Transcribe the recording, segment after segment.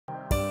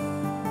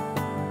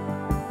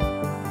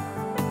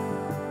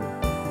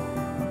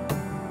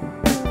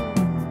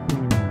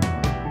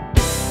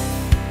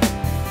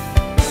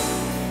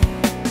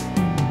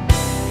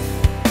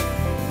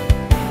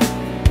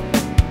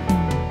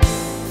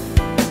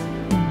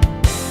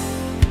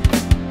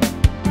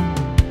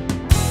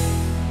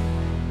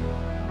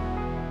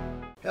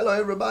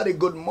everybody.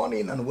 Good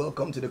morning and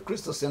welcome to the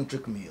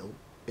Christocentric meal,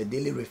 a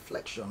daily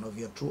reflection of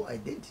your true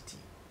identity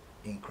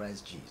in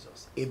Christ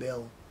Jesus.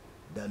 Abel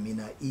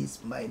Damina is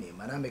my name,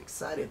 and I'm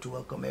excited to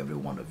welcome every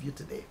one of you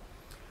today.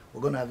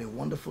 We're going to have a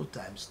wonderful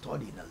time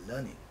studying and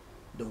learning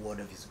the word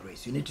of His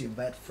grace. You need to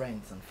invite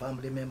friends and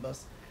family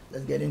members.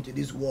 Let's get into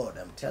this word.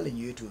 I'm telling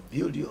you, it will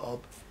build you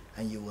up,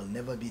 and you will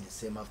never be the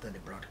same after the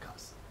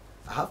broadcast.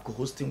 I have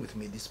co-hosting with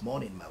me this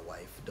morning my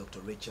wife, Dr.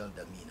 Rachel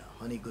Damina.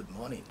 Honey, good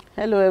morning.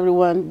 Hello,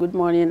 everyone. Good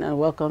morning and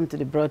welcome to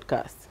the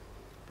broadcast.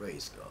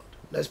 Praise God.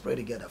 Let's pray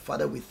together.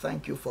 Father, we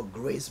thank you for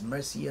grace,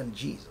 mercy, and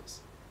Jesus.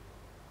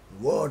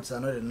 Words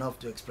are not enough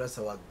to express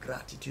our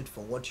gratitude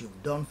for what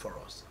you've done for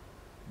us,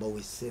 but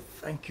we say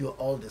thank you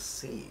all the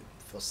same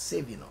for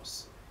saving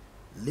us,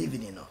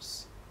 living in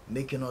us,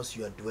 making us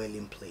your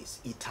dwelling place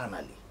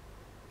eternally.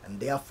 And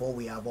therefore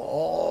we have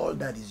all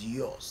that is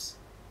yours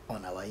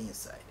on our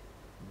inside.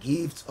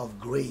 Gifts of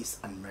grace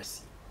and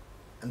mercy.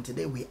 And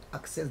today we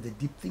access the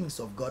deep things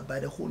of God by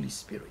the Holy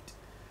Spirit.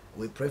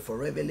 We pray for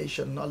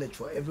revelation knowledge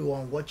for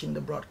everyone watching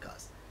the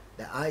broadcast.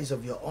 The eyes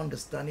of your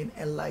understanding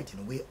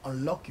enlighten. We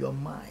unlock your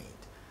mind.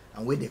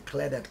 And we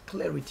declare that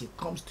clarity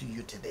comes to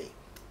you today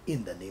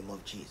in the name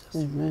of Jesus.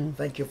 Amen.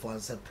 Thank you for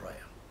answered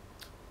prayer.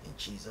 In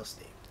Jesus'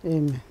 name.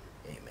 Amen.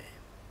 Amen.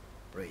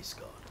 Praise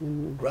God.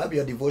 Amen. Grab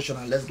your devotion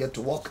and let's get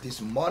to work this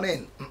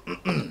morning.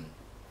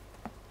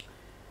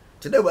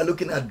 Today we're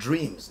looking at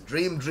dreams.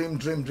 Dream.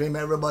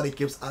 Everybody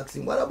keeps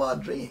asking, what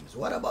about dreams?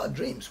 What about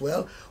dreams?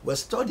 Well, we're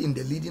studying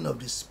the leading of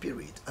the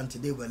Spirit, and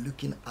today we're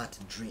looking at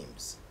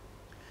dreams.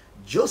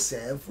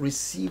 Joseph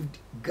received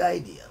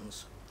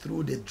guidance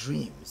through the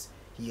dreams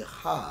he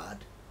had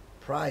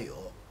prior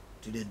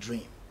to the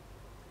dream.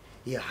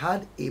 He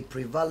had a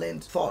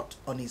prevalent thought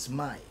on his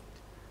mind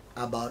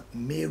about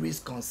Mary's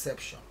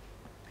conception,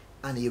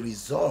 and he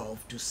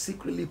resolved to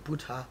secretly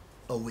put her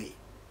away.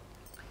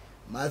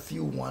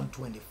 Matthew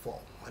 1:24.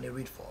 Want to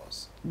read for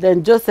us?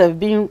 Then Joseph,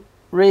 being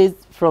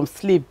raised from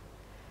sleep,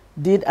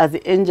 did as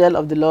the angel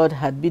of the Lord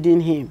had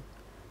bidden him,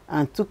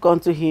 and took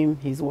unto him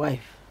his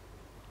wife.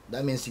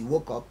 That means he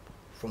woke up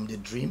from the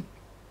dream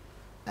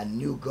and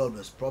knew God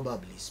was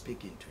probably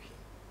speaking to him.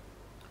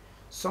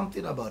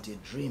 Something about a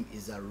dream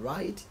is that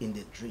right in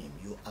the dream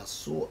you are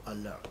so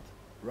alert.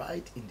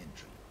 Right in the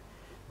dream.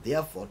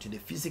 Therefore, to the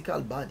physical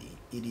body,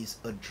 it is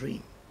a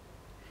dream.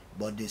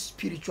 But the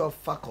spiritual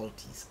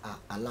faculties are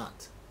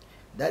alert.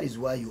 That is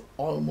why you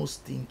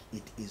almost think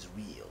it is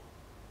real,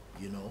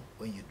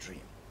 when you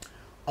dream.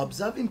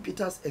 Observing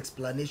Peter's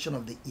explanation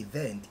of the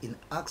event in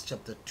Acts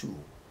chapter 2,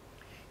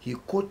 he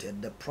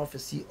quoted the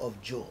prophecy of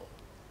Joel.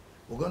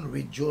 We're going to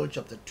read Joel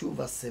chapter 2,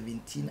 verse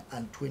 17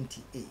 and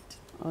 28.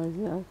 Oh,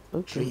 yeah.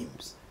 Okay.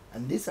 Dreams.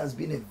 And this has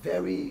been a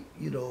very,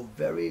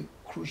 very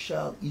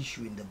crucial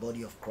issue in the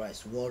body of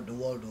Christ, the world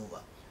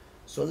over.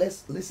 So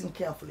let's listen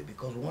carefully,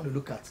 because we want to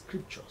look at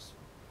scriptures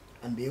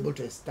and be able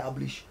to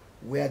establish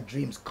where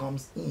dreams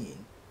comes in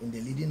the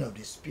leading of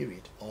the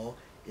Spirit, or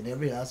in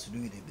everything has to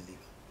do with the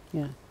believer.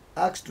 Yeah.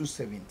 Acts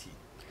 2:17.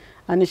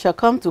 And it shall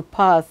come to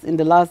pass in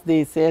the last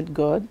days, said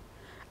God,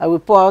 I will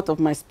pour out of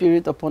my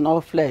spirit upon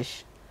all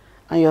flesh,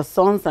 and your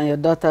sons and your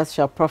daughters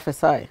shall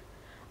prophesy,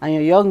 and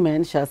your young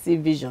men shall see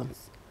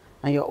visions,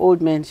 and your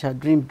old men shall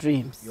dream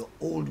dreams. Your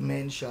old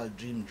men shall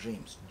dream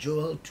dreams.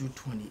 Joel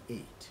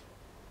 2:28.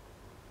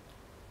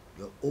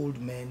 Your old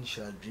men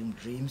shall dream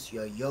dreams,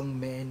 your young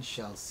men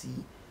shall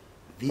see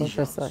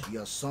visions, Prophesy.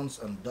 Your sons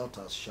and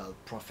daughters shall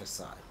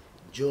prophesy.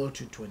 Joel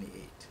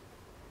 2:28.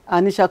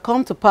 And it shall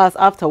come to pass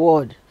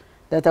afterward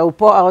that I will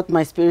pour out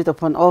my spirit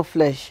upon all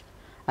flesh,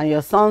 and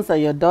your sons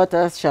and your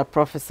daughters shall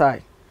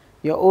prophesy.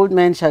 Your old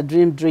men shall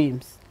dream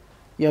dreams,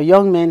 your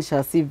young men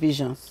shall see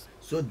visions.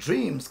 So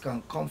dreams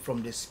can come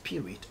from the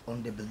Spirit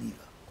on the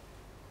believer.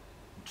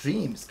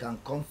 Dreams can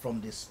come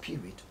from the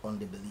Spirit on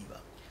the believer.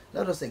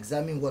 Let us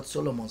examine what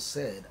Solomon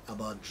said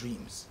about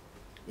dreams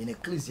in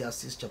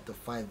Ecclesiastes chapter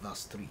 5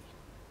 verse 3.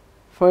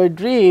 For a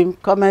dream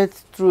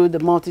cometh through the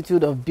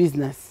multitude of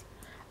business,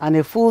 and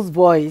a fool's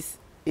voice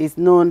is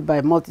known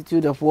by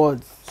multitude of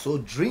words. So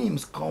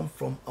dreams come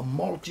from a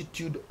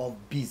multitude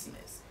of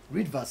business.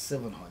 Read verse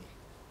 7, honey.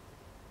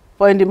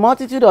 For in the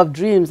multitude of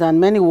dreams and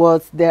many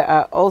words there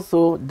are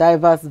also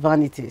diverse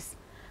vanities,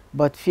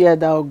 but fear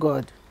thou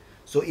God.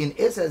 So in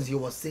essence, he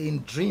was saying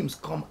dreams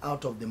come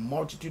out of the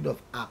multitude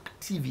of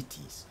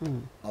activities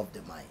of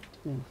the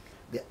mind.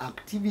 The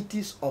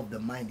activities of the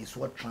mind is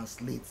what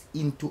translates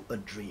into a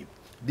dream.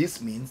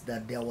 This means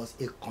that there was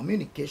a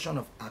communication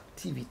of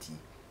activity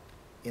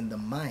in the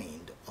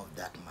mind of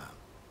that man.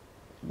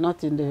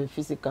 Not in the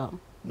physical.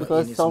 No,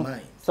 Because in his some,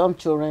 mind. some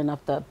children,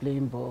 after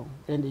playing ball,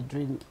 then they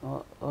dream.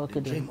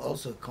 The dream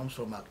also comes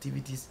from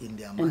activities in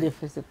their in mind. the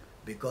physical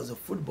Because the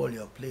football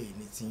you're playing,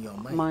 it's in your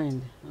mind.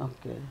 mind.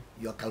 Okay.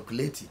 You're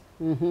calculating.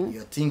 Mm-hmm.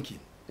 You're thinking.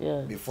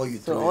 Yeah. Before you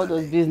So throw all your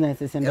those leg.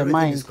 businesses in the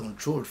Everything mind. is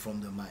controlled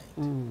from the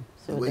mind.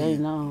 So The way they you-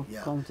 now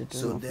yeah. come to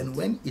dream. So of then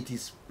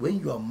it. when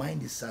your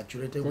mind is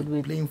saturated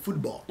with playing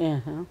football,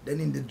 Uh-huh. then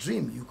in the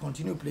dream you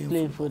continue playing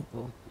Playing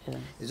football. football. Yeah.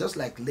 It's just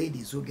like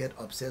ladies who get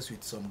obsessed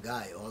with some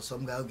guy, or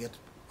some guy who get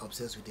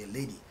obsessed with a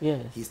lady,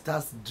 Yes. he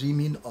starts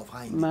dreaming of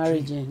her in the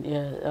Marriage, dream.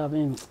 yeah. I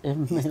mean,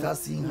 He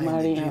starts seeing her in the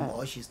marrying dream, her.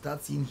 or she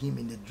starts seeing him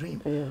in the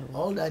dream. Yeah.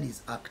 All that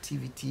is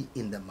activity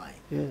in the mind.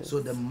 Yes. So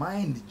the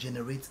mind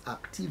generates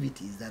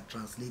activities that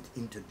translate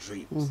into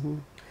dreams. Mm-hmm.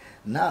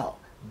 Now,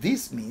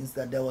 this means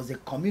that there was a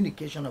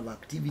communication of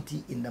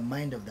activity in the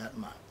mind of that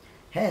man.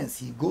 Hence,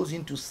 he goes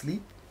into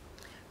sleep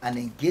and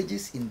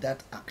engages in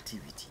that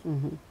activity.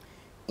 Mm-hmm.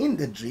 In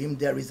the dream,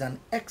 there is an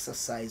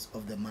exercise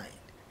of the mind.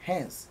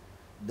 Hence,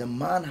 the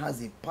man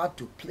has a part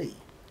to play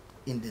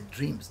in the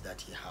dreams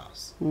that he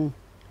has. Mm.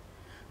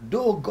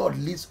 Though God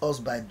leads us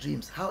by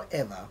dreams,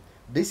 however,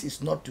 this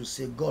is not to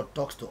say God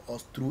talks to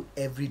us through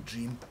every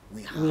dream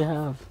we have. We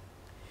have.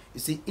 You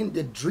see, in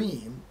the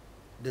dream,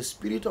 the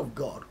Spirit of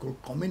God could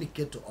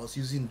communicate to us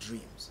using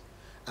dreams.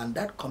 And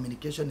that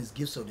communication is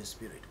gifts of the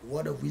Spirit.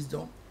 Word of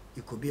wisdom,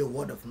 it could be a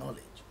word of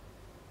knowledge.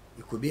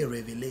 It could be a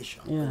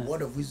revelation. Yes. A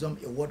word of wisdom,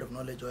 a word of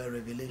knowledge, or a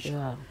revelation.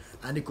 Yeah.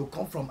 And it could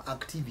come from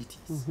activities.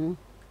 Mm-hmm.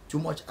 Too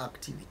much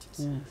activities.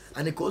 Yes.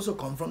 And it could also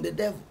come from the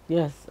devil.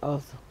 Yes,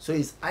 also. So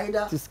it's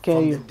either To scare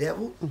from you. the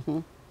devil, Mm-hmm.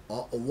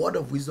 or a word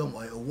of wisdom,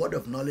 or a word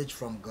of knowledge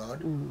from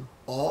God,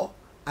 or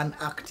an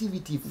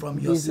activity from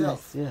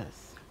yourself. Business,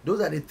 yes.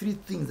 Those are the three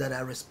things that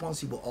are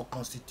responsible or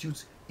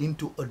constitute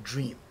into a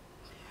dream.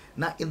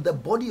 Now, in the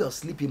body you're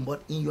sleeping,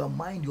 but in your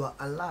mind you are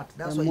alert.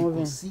 That's why You're you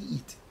moving. can see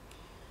it.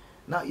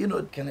 Now, you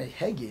know, Kenneth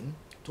Hagin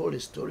told a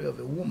story of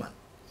a woman.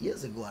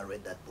 Years ago, I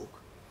read that book.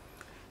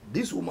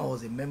 This woman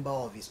was a member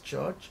of his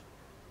church,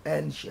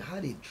 and she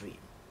had a dream.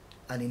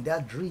 And in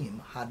that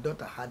dream, her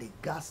daughter had a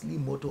ghastly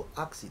motor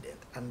accident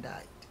and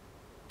died.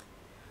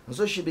 And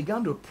so she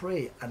began to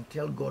pray and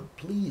tell God,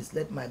 please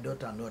let my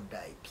daughter not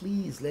die.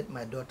 Please let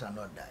my daughter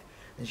not die.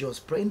 And she was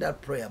praying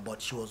that prayer,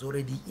 but she was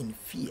already in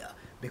fear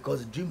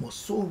because the dream was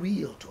so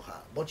real to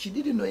her. But she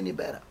didn't know any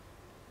better.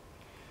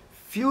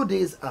 Few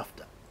days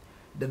after,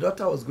 the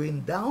daughter was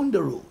going down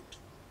the road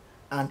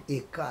and a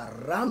car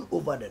ran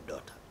over the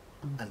daughter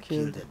and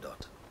killed the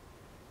daughter.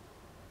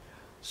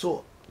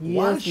 So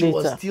while Years she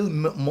was later. still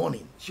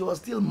mourning,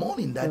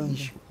 that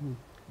issue.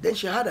 Then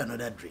she had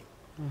another dream.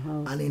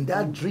 And in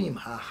that dream,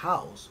 her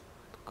house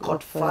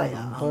caught fire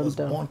and burned was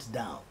down. burnt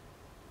down.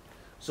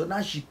 So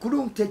now she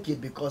couldn't take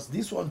it because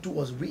this one too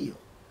was real.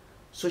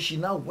 So she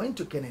now went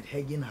to Kenneth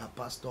Hagin, her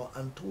pastor,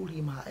 and told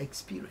him her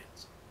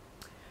experience.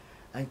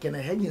 And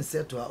Kenneth Hagin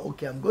said to her,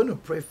 okay, I'm going to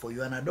pray for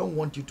you, and I don't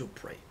want you to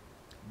pray.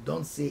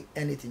 Don't say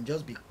anything.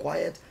 Just be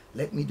quiet.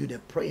 Let me do the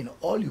praying.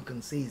 All you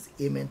can say is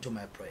amen to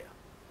my prayer.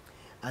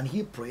 And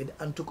he prayed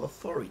and took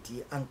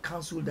authority and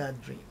canceled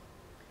that dream.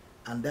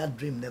 And that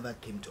dream never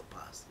came to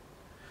pass.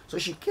 So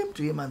she came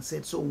to him and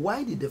said, so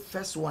why did the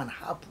first one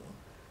happen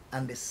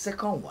and the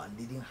second one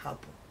didn't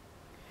happen?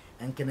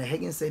 And Kenneth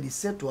Hagin said, he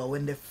said to her,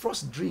 when the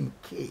first dream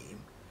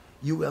came,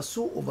 you were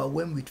so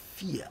overwhelmed with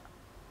fear.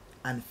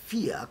 And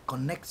fear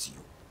connects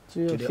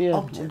you to the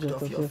object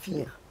of your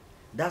fear.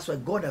 That's why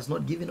God has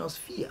not given us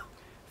fear.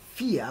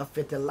 Fear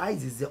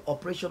fertilizes the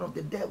operation of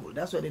the devil.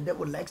 That's why the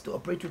devil likes to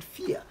operate with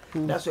fear.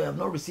 That's why I have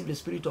not received the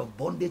spirit of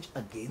bondage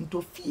again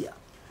to fear,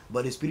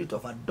 but the spirit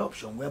of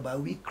adoption, whereby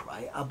we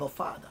cry, Abba,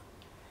 Father.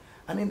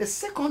 And in the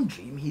second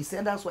dream, he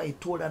said that's why he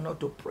told her not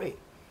to pray,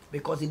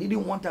 because he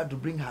didn't want her to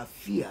bring her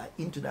fear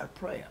into that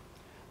prayer.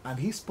 And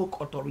he spoke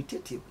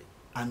authoritatively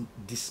and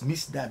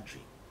dismissed that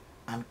dream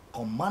and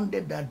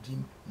commanded that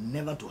dream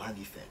never to have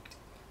effect.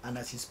 And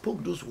as he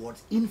spoke those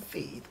words in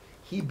faith,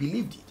 he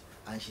believed it.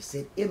 And she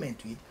said amen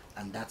to it,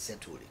 and that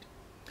settled it.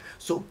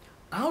 So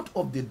out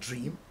of the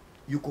dream,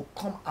 you could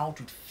come out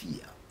with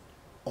fear,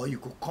 or you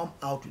could come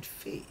out with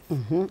faith.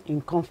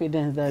 In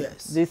confidence that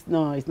Yes. this,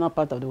 no, it's not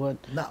part of the word.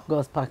 Now,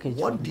 God's package.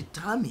 what for me.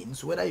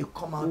 determines whether you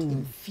come out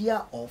in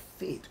fear or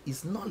faith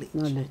is knowledge.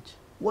 Knowledge.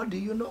 What do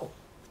you know?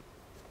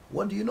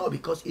 What do you know?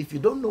 Because if you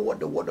don't know what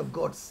the Word of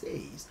God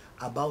says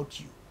about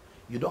you,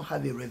 you don't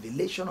have a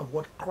revelation of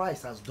what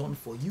Christ has done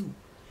for you.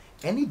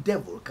 Any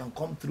devil can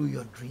come through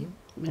your dream,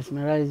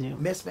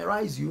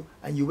 mesmerize you,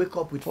 and you wake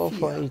up with Fall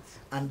for fear. it.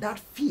 And that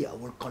fear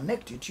will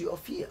connect you to your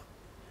fear.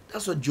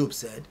 That's what Job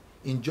said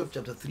in Job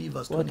chapter 3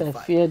 verse What I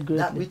 25. feared greatly.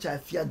 That which I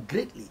fear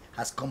greatly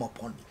has come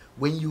upon me.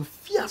 When you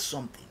fear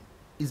something,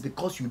 it's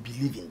because you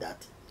believe in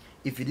that.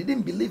 If you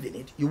didn't believe in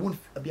it, you won't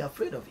be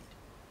afraid of it.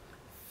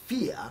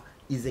 Fear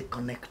is a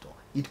connector.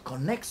 It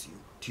connects you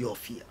to your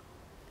fear.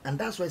 And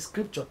that's why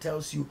scripture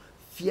tells you,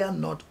 fear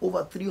not,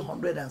 over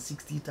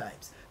 360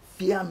 times.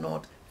 Fear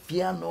not,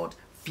 fear not,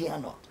 fear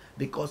not.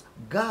 Because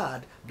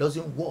God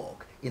doesn't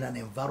walk in an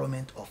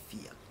environment of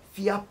fear.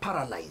 Fear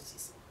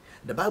paralyzes.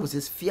 The Bible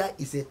says fear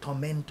is a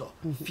tormentor.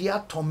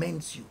 Fear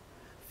torments you.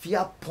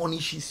 Fear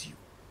punishes you.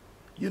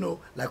 You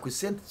know, like we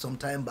said some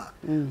time back,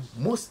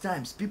 most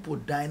times people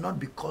die not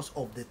because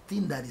of the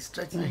thing that is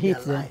threatening their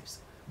lives,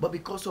 but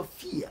because of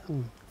fear.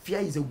 Fear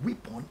is a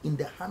weapon in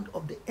the hand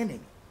of the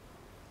enemy.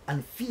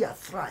 And fear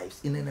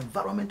thrives in an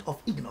environment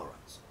of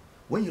ignorance.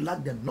 When you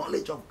lack the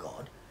knowledge of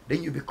God,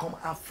 then you become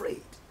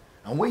afraid.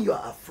 And when you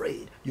are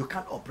afraid, you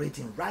can't operate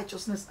in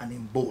righteousness and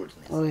in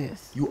boldness. Oh,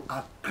 yes. You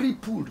are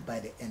crippled by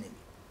the enemy.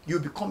 You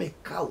become a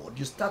coward.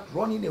 You start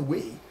running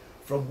away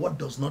from what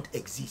does not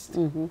exist.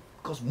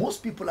 Because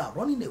most people are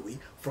running away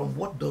from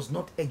what does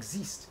not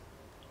exist.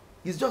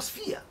 It's just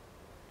fear.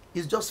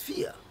 It's just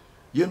fear.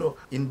 You know,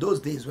 in those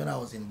days when I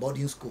was in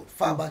boarding school,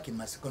 far back in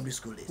my secondary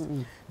school days,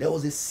 there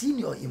was a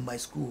senior in my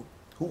school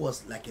who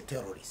was like a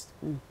terrorist.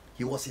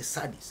 He was a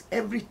sadist.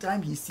 Every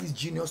time he sees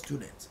junior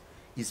students,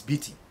 he's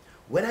beating.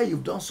 Whether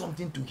you've done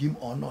something to him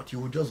or not, he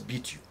will just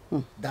beat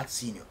you. That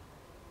senior.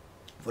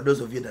 For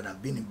those of you that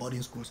have been in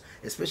boarding schools,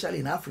 especially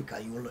in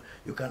Africa,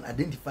 you can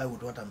identify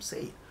with what I'm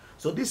saying.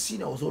 So this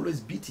senior was always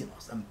beating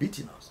us and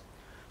beating us.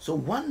 So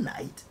one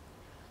night,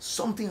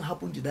 something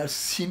happened to that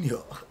senior.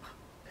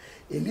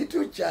 A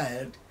little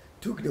child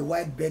took the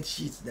white bed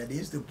sheets that they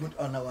used to put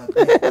on our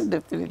beds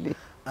Definitely.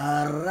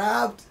 and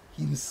wrapped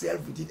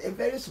himself with it. A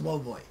very small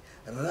boy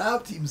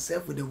wrapped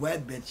himself with the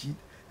white bed sheet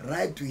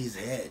right to his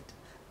head.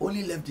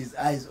 Only left his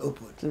eyes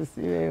open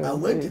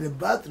and went to the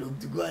bathroom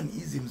to go and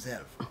ease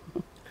himself.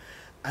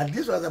 And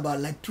this was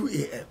about like 2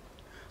 a.m.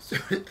 So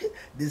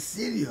the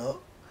senior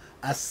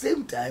at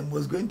same time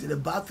was going to the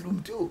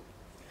bathroom too.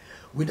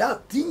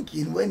 Without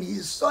thinking, when he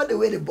saw the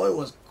way the boy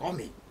was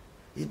coming,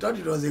 he thought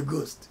it was a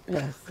ghost.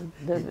 Yes.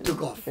 He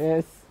took off.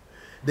 Yes.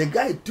 The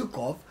guy took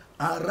off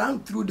and ran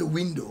through the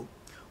window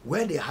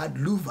where they had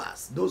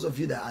louvers. Those of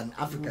you that are in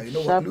Africa, you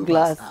know Sharp what louvers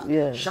glass, are.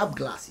 yeah. Sharp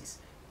glasses.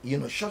 You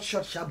know,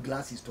 sharp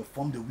glasses to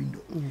form the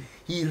window.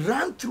 He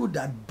ran through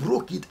that,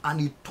 broke it, and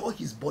he tore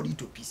his body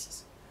to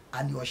pieces.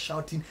 And he was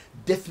shouting,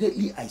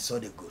 "Definitely I saw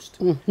the ghost."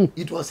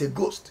 It was a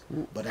ghost,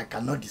 but I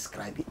cannot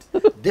describe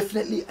it.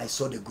 Definitely I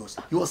saw the ghost.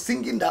 He was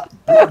singing that,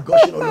 blood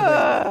gushing all over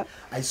his body.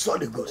 I saw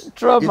the ghost.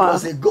 Trauma. It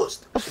was a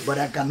ghost, but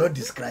I cannot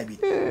describe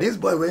it. This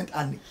boy went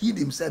and hid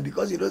himself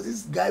because he knows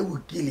this guy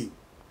will kill him.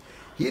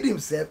 Hid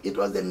himself. It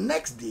was the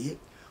next day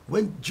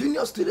when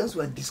junior students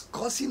were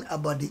discussing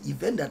about the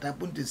event that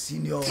happened to the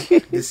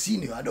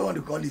senior. I don't want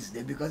to call his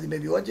name because he may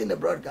be watching the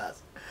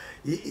broadcast.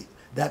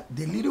 That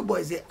the little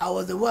boy said, "I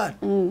was the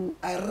one.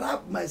 I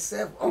wrapped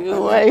myself up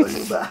my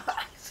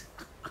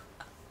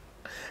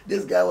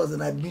This guy was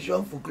in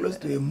admission for close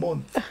to a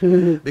month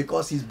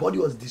because his body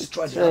was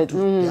destroyed.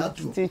 They had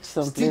to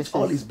stitch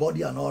all his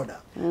body and all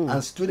that.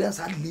 And students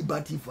had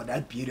liberty for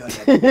that period.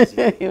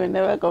 He will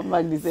never come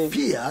back the same.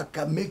 Fear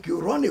can make you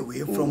run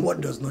away from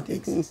what does not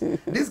exist.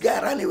 This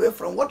guy ran away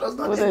from what does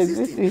not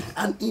exist.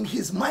 And in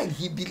his mind,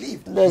 he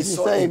believed he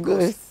saw a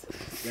ghost.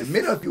 There are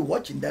many of you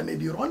watching that may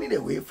be running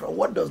away from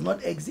what does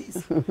not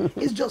exist.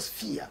 It's just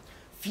fear.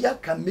 Fear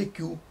can make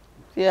you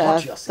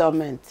hurt yourself.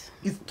 Torment.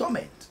 It's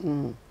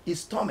torment.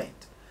 It's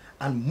torment.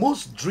 And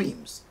most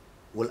dreams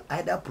will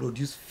either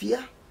produce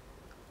fear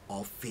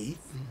or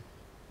faith,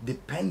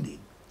 depending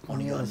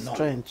on your knowledge.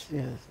 Strength,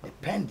 yes.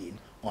 Depending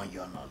on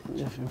your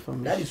knowledge.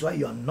 Information. That is why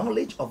your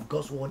knowledge of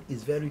God's word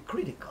is very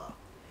critical.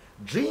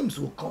 Dreams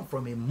will come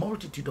from a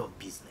multitude of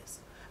business.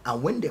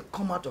 And when they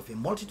come out of a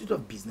multitude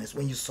of business,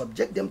 when you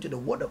subject them to the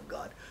word of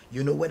God,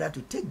 you know whether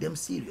to take them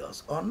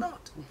serious or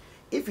not.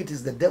 If it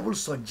is the devil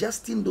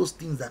suggesting those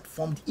things that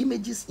formed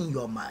images in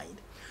your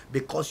mind,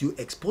 because you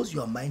expose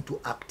your mind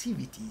to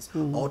activities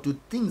or to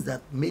things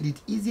that made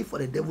it easy for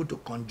the devil to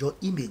conjure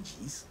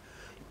images,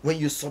 when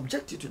you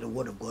subject it to the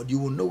word of God, you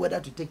will know whether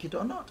to take it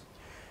or not.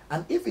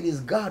 And if it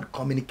is God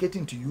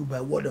communicating to you by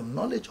word of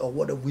knowledge or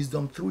word of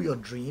wisdom through your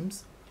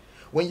dreams,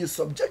 when you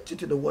subject it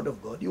to the word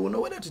of God, you will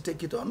know whether to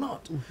take it or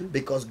not.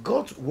 Because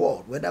God's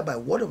word, whether by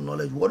word of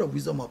knowledge, word of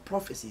wisdom, or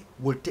prophecy,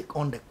 will take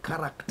on the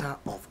character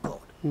of God.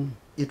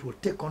 It will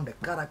take on the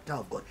character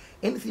of God.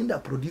 Anything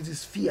that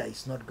produces fear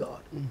is not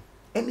God.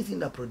 Anything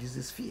that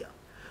produces fear.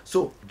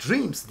 So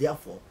dreams,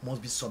 therefore,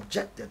 must be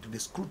subjected to the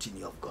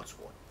scrutiny of God's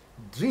word.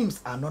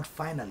 Dreams are not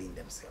final in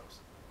themselves.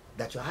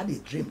 That you had a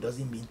dream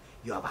doesn't mean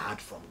you have heard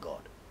from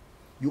God.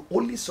 You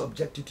only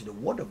subject it to the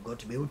word of God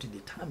to be able to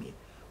determine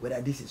whether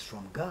this is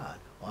from God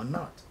or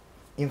not.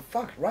 In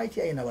fact, right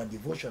here in our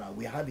devotional,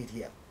 we have it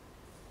here.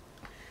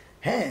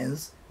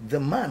 Hence, the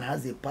man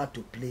has a part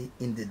to play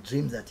in the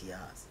dreams that he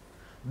has.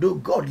 Though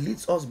God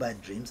leads us by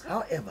dreams,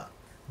 however,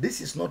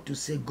 this is not to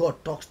say God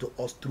talks to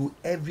us through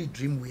every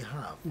dream we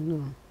have.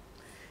 No.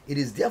 It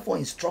is therefore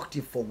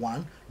instructive for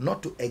one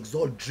not to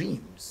exalt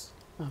dreams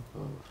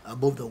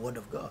above the word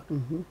of God.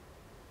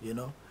 You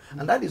know?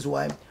 And that is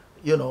why,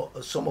 you know,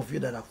 some of you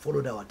that have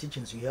followed our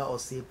teachings, you hear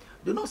us say,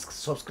 do not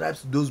subscribe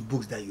to those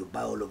books that you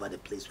buy all over the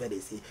place where they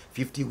say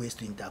 50 ways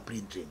to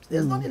interpret dreams.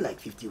 There's nothing like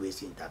 50 ways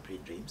to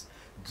interpret dreams.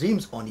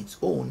 Dreams on its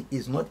own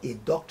is not a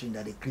doctrine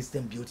that a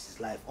Christian builds his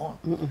life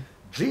on.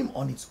 Dream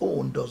on its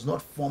own does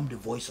not form the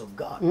voice of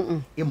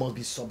God. It must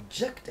be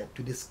subjected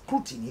to the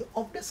scrutiny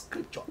of the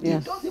scripture.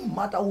 Yes. It doesn't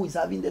matter who is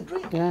having the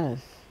dream. Yes.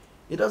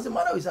 It doesn't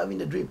matter who is having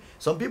the dream.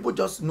 Some people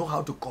just know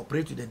how to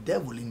cooperate with the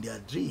devil in their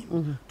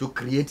dream to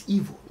create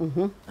evil.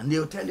 And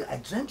they'll tell you, I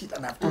dreamt it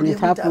and I've told you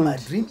every time I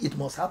dream it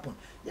must happen.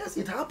 Yes,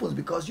 it happens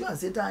because you and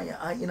Satan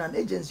are in an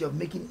agency of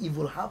making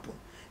evil happen.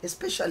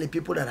 Especially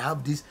people that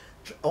have this,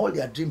 all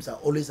their dreams are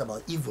always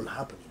about evil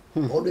happening.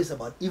 Always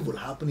about evil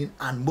happening,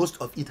 and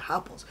most of it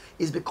happens.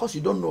 It's because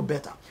you don't know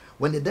better.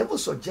 When the devil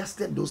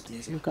suggested those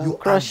things, you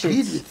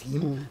agreed with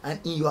him, and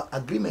in your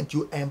agreement,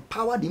 you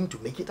empowered him to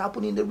make it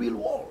happen in the real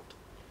world.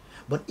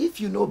 But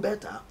if you know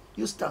better,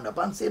 you stand up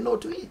and say no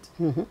to it.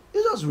 You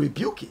just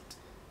rebuke it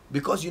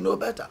because you know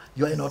better.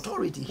 You are in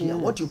authority here.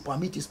 What you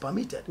permit is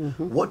permitted.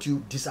 What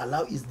you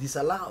disallow is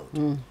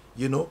disallowed.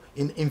 You know,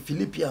 in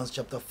Philippians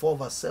chapter 4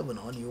 verse 7,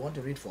 honey, you want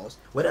to read for us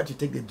whether to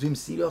take the dream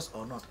serious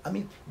or not. I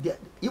mean,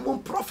 even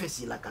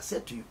prophecy, like I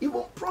said to you,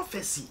 even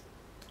prophecy,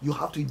 you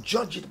have to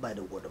judge it by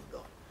the word of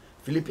God.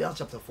 Philippians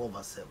chapter 4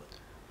 verse 7.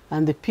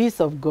 And the peace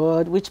of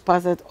God, which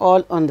passeth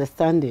all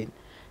understanding,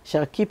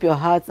 shall keep your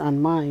hearts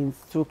and minds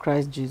through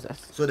Christ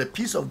Jesus. So the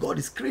peace of God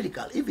is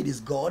critical. If it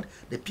is God,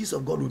 the peace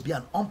of God will be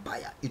an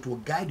umpire. It will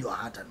guide your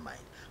heart and mind.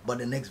 But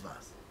the next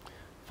verse.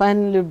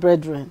 Finally,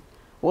 brethren,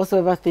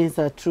 whatsoever things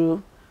are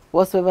true,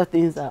 whatsoever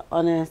things are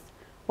honest,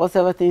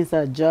 whatsoever things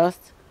are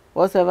just,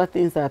 whatsoever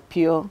things are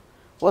pure,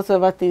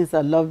 whatsoever things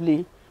are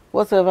lovely,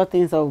 whatsoever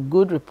things are of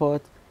good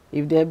report,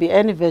 if there be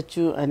any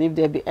virtue and if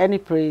there be any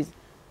praise,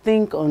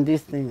 think on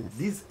these things.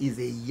 This is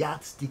a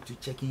yardstick to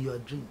checking your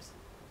dreams.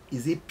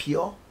 Is it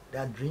pure,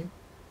 that dream?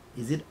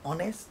 Is it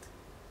honest?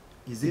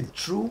 Is it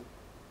true?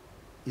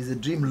 Is the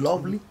dream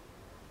lovely?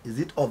 Is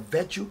it of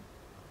virtue?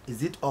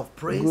 Is it of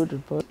praise? Good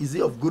report. Is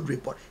it of good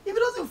report? If it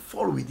doesn't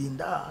fall within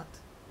that,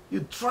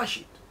 you trash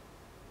it.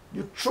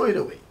 You throw it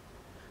away.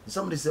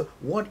 Somebody say,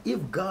 what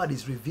if God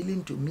is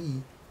revealing to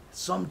me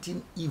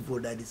something evil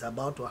that is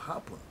about to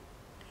happen?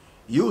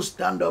 You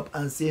stand up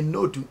and say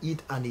no to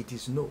it, and it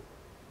is no.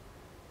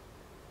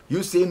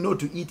 You say no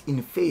to it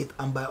in faith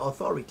and by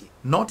authority,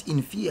 not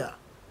in fear.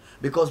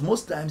 Because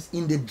most times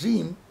in the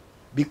dream,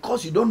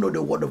 because you don't know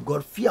the word of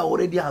God, fear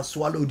already has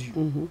swallowed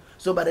you.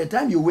 So by the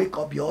time you wake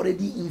up, you're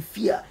already in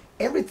fear.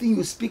 Everything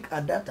you speak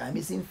at that time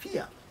is in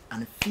fear.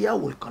 And fear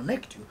will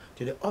connect you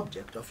to the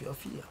object of your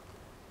fear.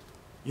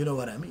 You know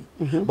what I mean?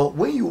 But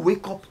when you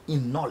wake up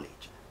in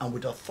knowledge and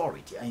with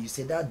authority, and you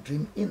say that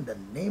dream in the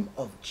name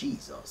of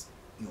Jesus,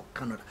 you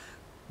cannot.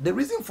 The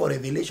reason for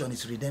revelation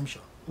is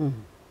redemption.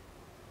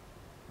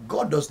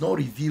 God does not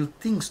reveal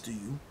things to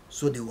you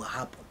so they will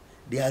happen.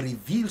 They are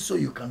revealed so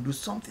you can do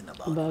something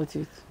about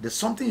it. The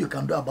something you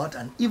can do about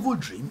an evil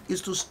dream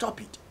is to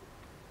stop it.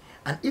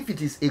 And if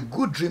it is a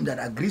good dream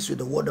that agrees with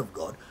the word of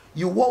God,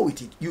 you war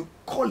with it. You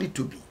call it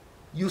to be.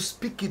 You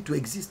speak it to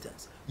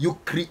existence. You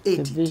create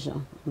it.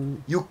 Vision.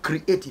 You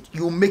create it.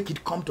 You make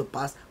it come to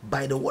pass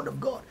by the word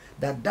of God.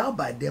 That thou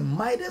by the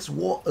mightest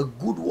war a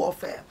good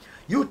warfare.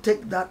 You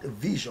take that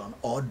vision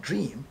or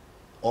dream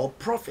or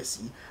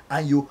prophecy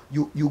and you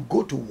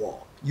go to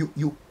war.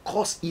 You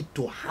cause it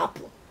to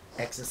happen,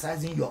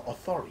 exercising your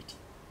authority.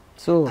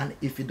 So, and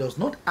if it does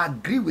not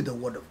agree with the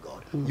word of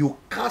God, you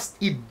cast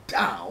it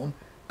down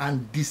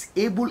and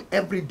disable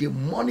every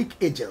demonic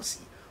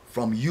agency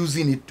from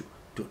using it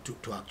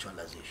to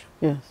actualization.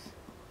 yes.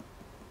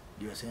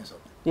 You were saying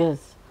something?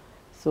 Yes.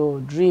 So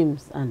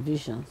dreams and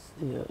visions,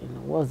 you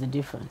know, what's the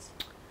difference?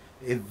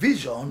 A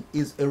vision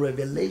is a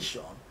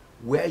revelation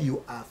where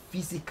you are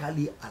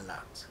physically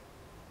alert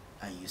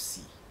and you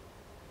see.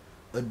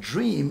 A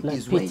dream Like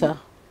is when Peter.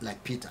 you,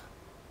 like Peter,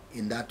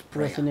 in that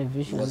prayer. Was in a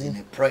vision. He was in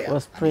yeah. a prayer.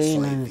 Was and he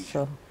praying saw a and vision.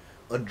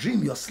 saw A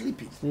dream, you're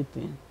sleeping.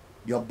 sleeping.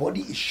 Your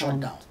body is shut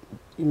And down,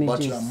 images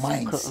but your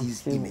mind co- sees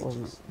still images.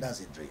 on.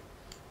 That's a dream.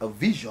 A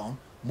vision,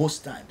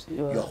 most times,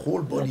 You are your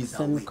whole body like is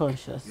awake.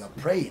 semi-conscious. You're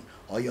praying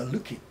or you're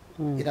looking.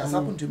 It has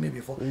happened to me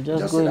before. you You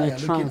just just go sit in there, a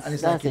you're looking, trance. and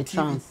it's That's like a a TV,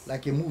 trance.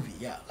 like a movie,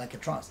 yeah, like a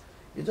trance.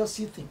 You just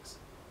see things.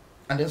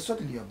 And then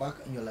suddenly you're back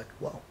and you're like,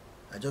 wow,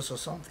 I just saw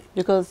something.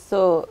 Because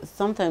so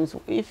sometimes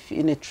if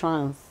in a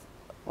trance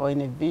or in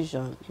a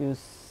vision you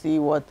see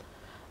what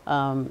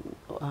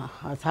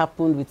has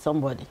happened with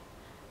somebody,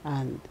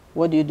 and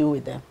what do you do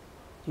with them?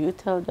 Do you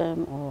tell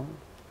them or?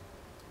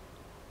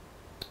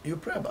 You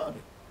pray about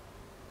it.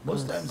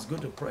 Most times it's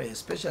good to pray,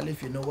 especially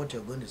if you know what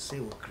you're going to say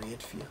will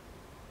create fear.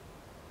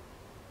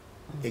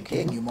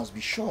 Again, you must be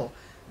sure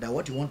that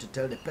what you want to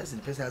tell the person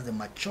has the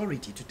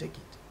maturity to take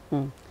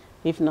it.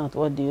 If not,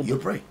 what do you do? You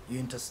pray,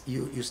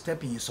 you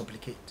step in, you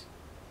supplicate.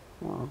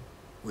 Wow.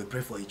 We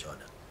pray for each other.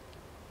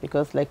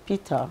 Because like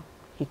Peter,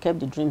 he kept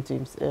the dream to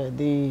him,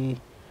 the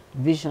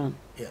vision.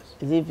 Yes.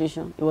 Is it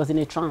vision? It was in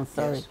a trance,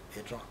 sorry. Yes,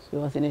 a trance. He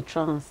was in a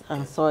trance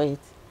and Yes. saw it.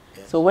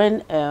 Yes. So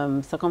when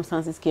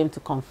circumstances came to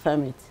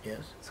confirm it, Yes.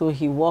 so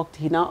he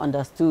now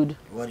understood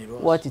What it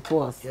was. what it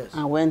was, Yes.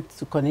 and went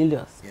to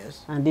Cornelius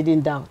Yes. and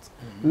didn't doubt.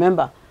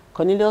 Remember,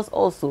 Cornelius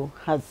also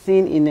had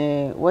seen in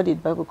a, what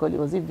did Bible call it?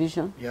 Was it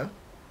vision? Yeah.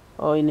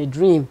 Or in a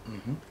dream,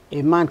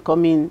 a man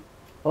coming,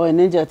 or an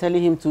angel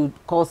telling him to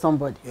call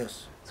somebody.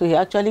 Yes. So he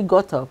actually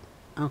got up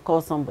and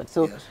called somebody.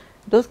 So Yes.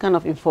 those kind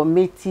of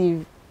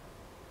informative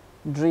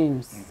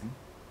dreams,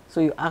 so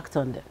you act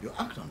on them. You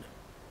act on them.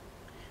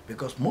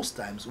 Because most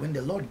times when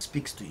the Lord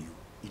speaks to you,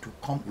 it will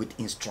come with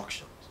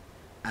instructions.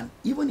 And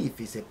even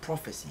if it's a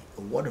prophecy,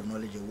 a word of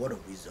knowledge, a word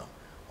of wisdom,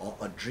 or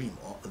a dream,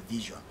 or a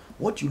vision,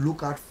 what you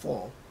look out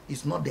for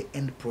is not the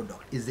end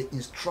product, it's the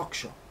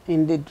instruction.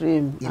 In the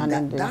dream.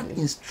 That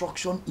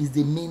instruction is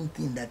the main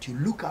thing that you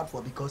look out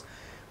for, because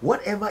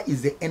whatever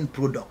is the end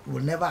product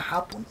will never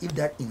happen if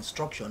that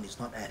instruction is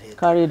not adhered to.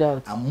 Carried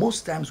out. And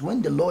most times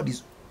when the Lord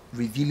is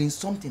revealing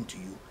something to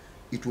you,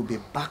 it will be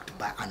backed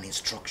by an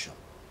instruction.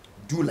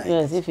 Do like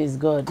Yes, this. if he's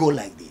God. Go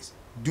like this.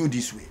 Do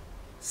this way.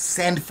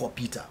 Send for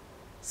Peter.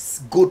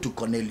 Go to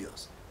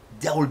Cornelius.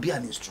 There will be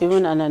an instruction.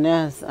 Even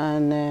Ananias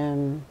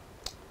and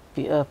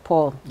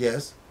Paul.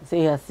 Yes. Say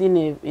he has seen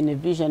in a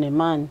vision a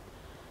man,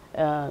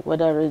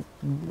 whether it's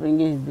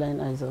bringing his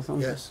blind eyes or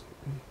something. Yes.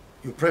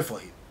 You pray for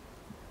him.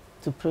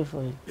 To pray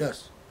for him.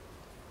 Yes.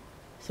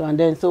 So and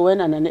then, so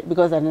when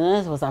because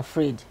Ananias was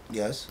afraid.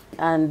 Yes.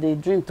 And the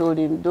dream told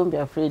him, don't be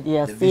afraid. He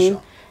has The seen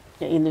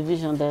vision. in the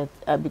vision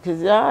that, because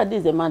this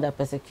is a man that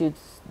persecutes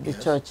the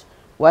Yes. church.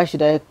 Why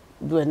should I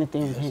do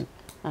anything with Yes. him?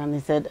 And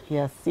he said, he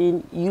has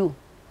seen you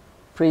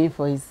praying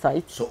for his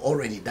sight. So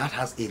already that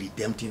has a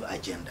redemptive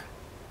agenda.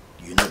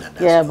 You know that.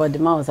 That's Yeah, not- but the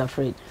man was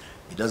afraid.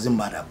 it doesn't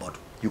matter, but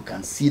you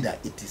can see that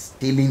it is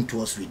tailing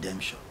towards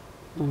redemption.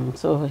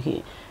 So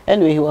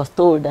anyway, he was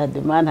told that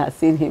the man had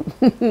seen him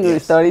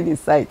restoring his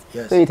sight.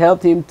 Yes. So it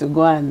helped him to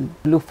go and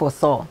look for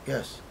Saul.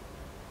 Yes.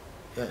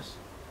 Yes.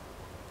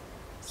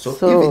 So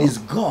So- if it is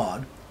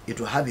God, it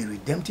will have a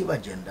redemptive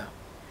agenda,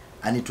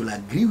 and it will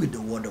agree with the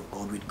word of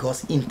God, with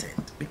God's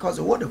intent, because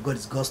the word of God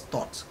is God's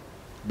thought,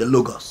 the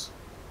logos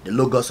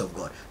of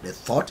God, the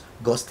thought,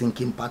 God's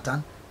thinking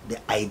pattern, the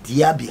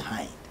idea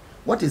behind.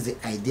 What is the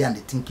idea and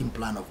the thinking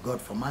plan of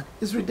God for man?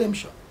 Is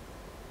redemption.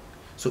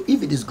 So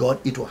if it is God,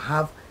 it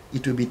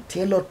will be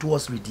tailored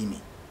towards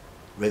redeeming.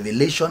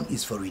 Revelation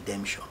is for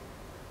redemption.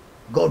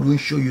 God won't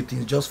show you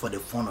things just for the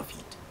fun of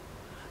it.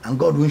 And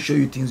God won't show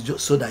you things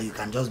just so that you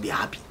can just be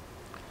happy.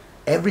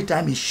 Every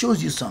time he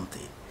shows you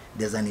something,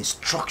 there's an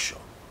instruction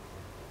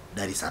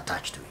that is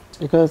attached to it.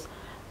 Because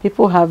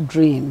people have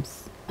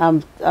dreams.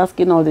 I'm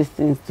asking all these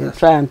things to Yes.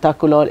 try and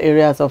tackle all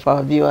areas of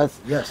our viewers,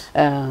 Yes.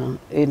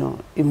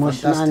 Emotional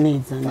Fantastic.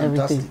 needs and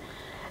Fantastic.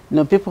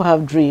 everything. People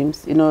have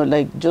dreams.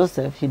 Like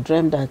Joseph, he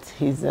dreamed that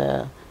his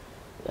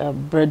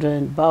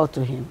brethren bowed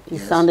to him. It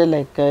Yes. sounded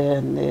like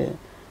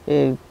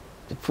a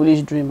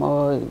foolish dream,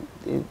 or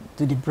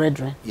to the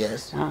brethren.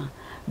 Yes.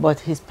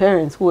 But his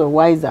parents, who were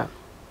wiser,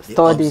 They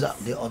studied.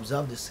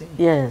 observe the same.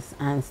 Yes,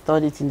 and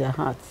stored it in their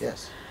hearts.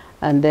 Yes.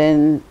 And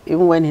then,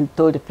 even when he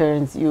told the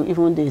parents,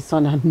 even the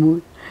sun and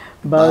moon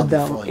bowed Bow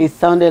before down, him. it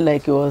sounded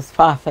like it was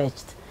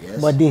far-fetched. Yes.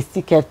 But they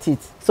still kept it.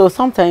 So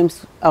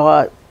sometimes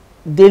our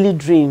daily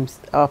dreams,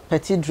 our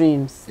petty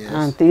dreams, Yes.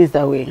 and things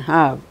that we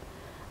have,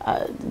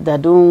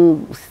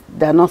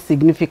 they're not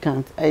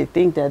significant. I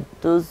think that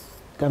those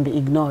can be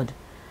ignored.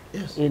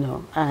 Yes.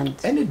 And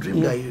Any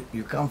dream that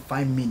you can't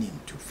find meaning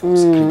to from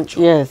scripture.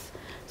 yes.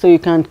 So you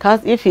can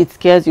cast, if it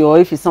scares you or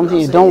if it's something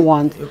you say don't it,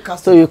 want, you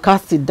cast so it. you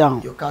cast it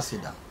down. You cast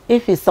it down.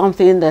 If it's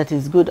something that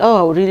is good,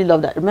 I would really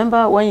love that.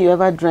 Remember when you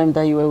ever dreamed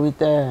that you were with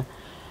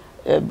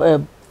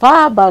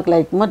far back,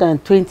 like more than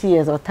 20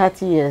 years or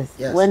 30 years,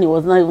 Yes. when it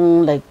was not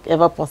even like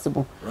ever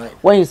possible. Right.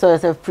 When you saw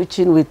yourself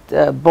preaching with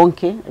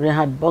Bonke,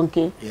 Reinhard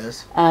Bonke,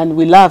 Yes. and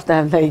we laughed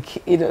and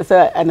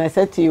and I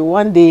said to you,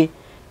 one day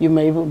you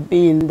may even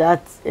be in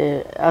that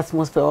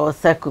atmosphere or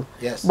circle.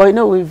 Yes. But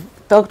we've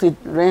talked with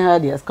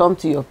Reinhard, he has come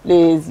to your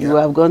place, you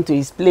Yeah. have gone to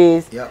his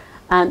place, Yeah.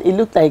 and it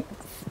looked like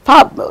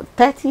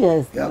 30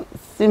 years. Yeah. It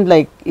seemed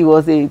like it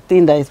was a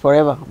thing that is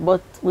forever.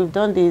 But we've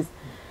done this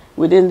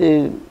within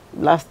the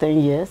last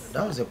 10 years.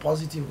 That was a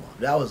positive one.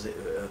 That was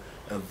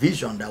a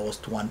vision that was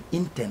to an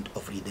intent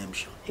of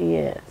redemption.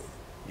 Yes.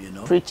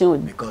 Preaching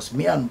with Because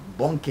me and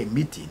Bonke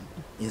meeting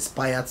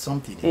inspired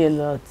something a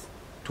lot.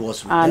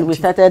 towards redemptive. And we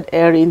started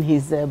airing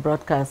his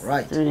broadcast.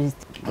 Right. through his,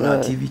 On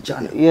our TV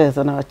channel. Yes,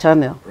 on our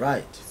channel.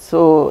 Right.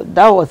 So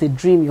that was a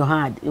dream you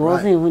had. It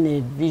wasn't Right. even a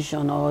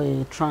vision or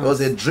a trance. It was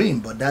a dream,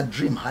 but that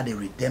dream had a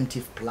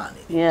redemptive plan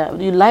in it. Yeah,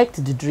 you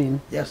liked the dream.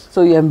 Yes.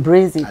 So you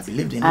embrace it. I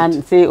believed in and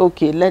it. say,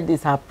 okay, let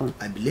this happen.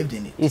 I believed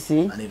in it. You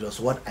see? And it was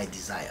what I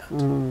desired.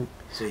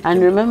 So it And came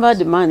to remember pass.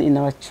 the man in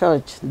our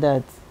church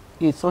that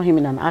you saw him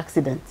in an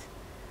accident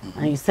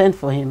and you sent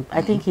for him.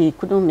 I think he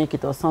couldn't make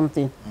it or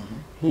something.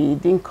 He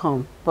didn't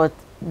come. But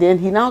then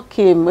he now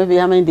came maybe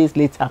how many days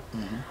later,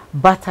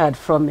 battered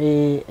from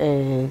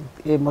a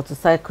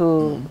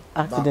motorcycle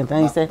accident. Back, and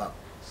he back, said, back.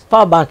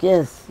 far back,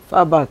 yes,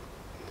 far back.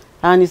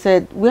 And he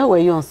said, where were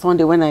you on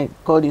Sunday when I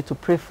called you to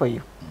pray for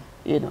you?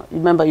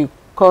 Remember you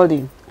called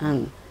him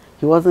and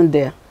he wasn't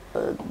there.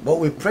 But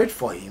we prayed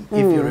for him. If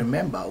you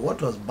remember, what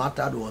was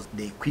battered was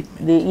the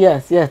equipment.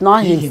 Yes,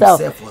 not He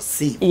himself. was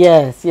saved.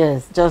 Yes,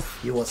 just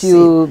He was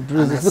few saved.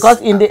 bruises. And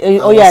Because in the I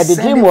oh yeah, was the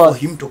dream sending was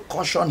for him to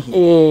caution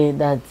him.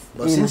 that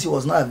But since he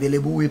was not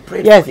available, we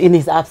prayed yes, for him. in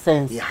his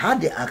absence, He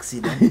had the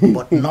accident,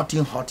 but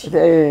nothing hurt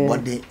him.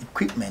 But the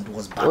equipment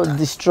was it was battered.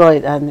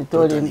 destroyed, and he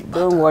told Totally him,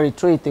 "Don't battered. worry,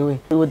 throw it away."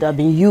 It would have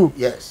been you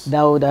Yes.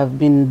 that would have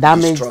been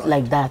damaged Destroyed.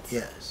 like that.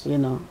 Yes. I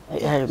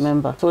Yes.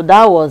 remember. So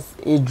that was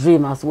a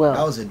dream as well.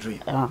 That was a dream.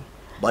 Yeah.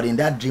 But in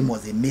that dream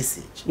was a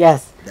message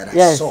Yes. that I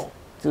yes. saw.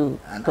 To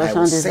And I caution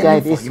was this sending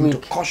guy for this him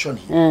week. to caution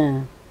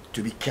him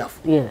to be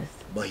careful. Yes.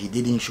 But he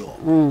didn't show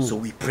up. So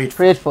we prayed for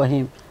Prayed him. for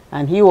him,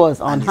 and he was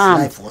And his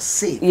unharmed. life was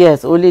saved.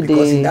 Yes, only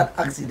Because the in that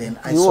accident,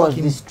 I he saw was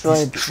him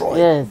destroyed. destroyed.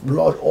 Yes.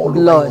 Blood all over.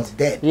 blood. He was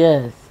dead.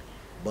 Yes.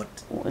 But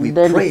we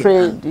Then they prayed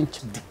prayed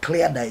and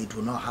declared that it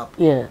will not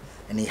happen. Yes.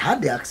 And he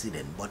had the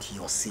accident, but he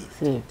was saved.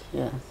 Saved.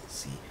 Yes.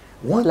 See,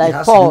 One, Like it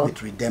has Paul, to do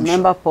with redemption.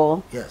 remember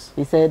Paul? Yes.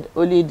 He said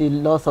only the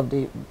loss of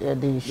the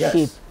Yes.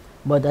 sheep,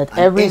 but that An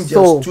every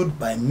angel soul stood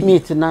by me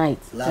tonight,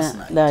 last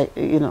night, like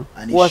you know,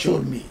 and he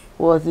showed me.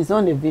 Was his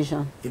own a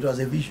vision. It was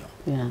a vision.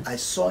 Yeah. I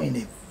saw in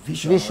a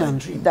vision or a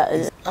dream. That,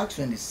 It's Acts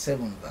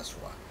 27 verse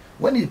 1.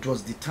 When it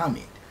was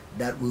determined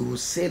that we will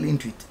sail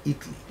into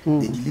Italy,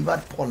 they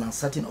delivered Paul and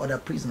certain other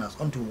prisoners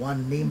unto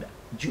one named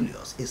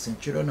Julius, a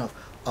centurion of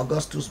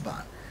Augustus'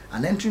 band.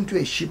 And entering into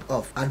a ship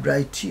of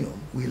Adramyttium,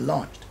 we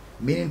launched,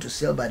 meaning to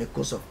sail by the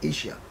coast of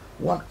Asia,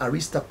 one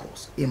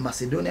Aristarchus, a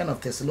Macedonian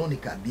of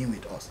Thessalonica, being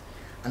with us.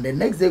 And the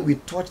next day we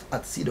touched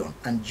at Sidon,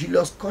 and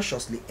Julius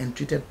cautiously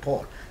entreated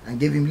Paul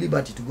and gave him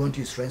liberty to go into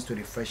his friends to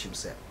refresh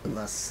himself.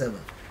 Verse 7.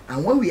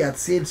 And when we had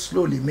sailed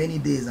slowly many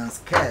days and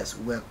scarce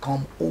were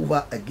come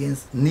over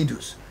against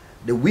Nidus,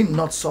 the wind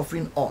not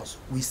suffering us,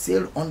 we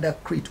sailed under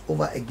Crete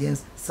over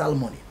against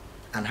Salmone,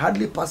 and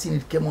hardly passing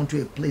it came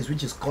unto a place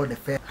which is called the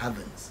Fair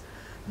Havens,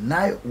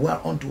 nigh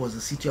whereunto was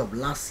the city of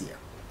Lasea.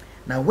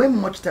 Now when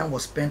much time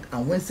was spent,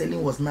 and when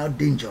sailing was now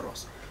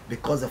dangerous,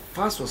 because the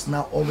fast was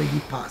now already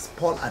past,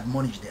 Paul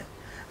admonished them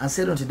and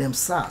said unto them,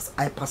 Sirs,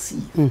 I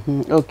perceive.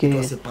 Okay. It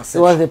was a perception.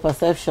 It was a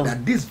perception.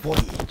 That this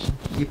voyage,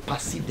 he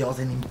perceived, there was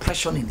an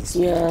impression in his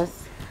spirit.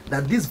 Yes.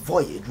 That this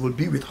voyage will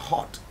be with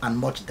hurt and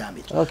much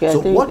damage. Okay, so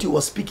what he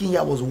was speaking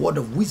here was word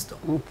of wisdom.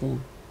 Okay.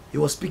 He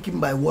was speaking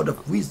by word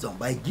of wisdom,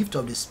 by gift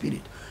of the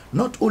Spirit,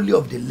 not only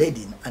of the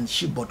lading and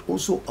ship, but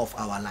also of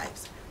our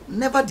lives.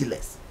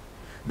 Nevertheless,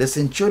 the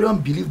centurion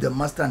believed the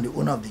master and the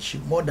owner of the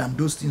ship more than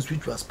those things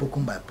which were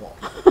spoken by Paul.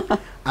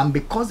 And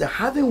because the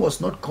haven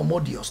was not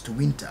commodious to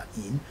winter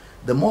in,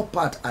 the more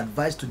part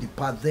advised to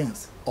depart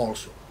thence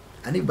also.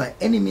 And if by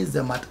any means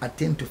they might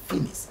attain to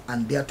Phoenix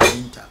and there to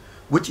winter,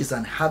 which is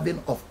an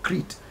haven of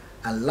Crete,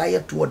 and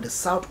lieth toward the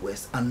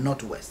southwest and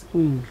northwest.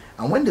 And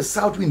when the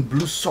south wind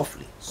blew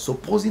softly,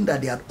 supposing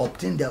that they had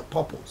obtained their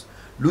purpose,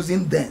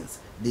 losing thence,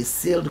 they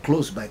sailed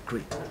close by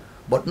Crete.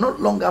 But not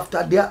long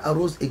after there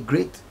arose a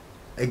great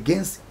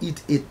against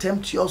it a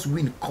tempestuous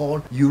wind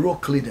called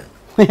Euroclydon.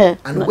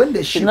 And when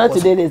the ship not was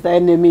today there's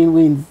enemy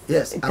winds.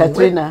 yes,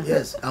 Katrina.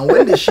 and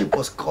when the ship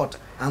was caught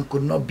and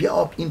could not bear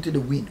up into the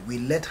wind, we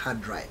let her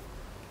drive.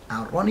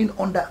 And running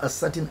under a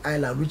certain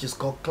island which is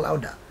called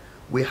Clauda,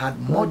 we had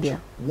much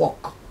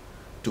work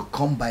to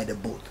come by the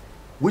boat,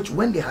 which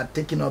when they had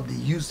taken up, they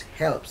used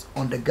helps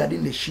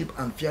undergirding the ship,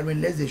 and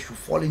fearing lest they should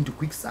fall into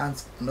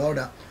quicksands and all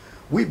that.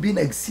 We being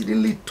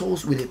exceedingly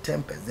tossed with a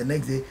tempest, the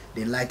next day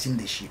they lightened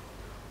the ship.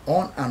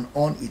 On and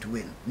on it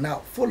went. Now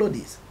follow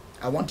this.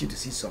 I want you to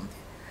see something.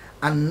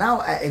 And now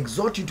I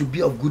exhort you to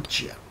be of good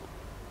cheer,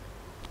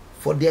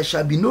 for there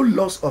shall be no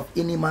loss of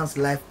any man's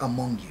life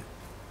among you,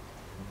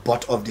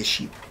 but of the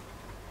ship.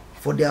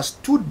 For there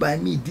stood by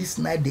me this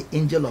night the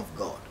angel of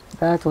God,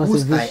 That was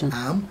whose a vision.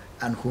 I am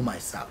and whom I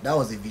serve. That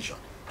was a vision,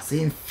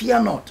 saying,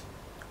 Fear not,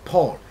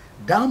 Paul,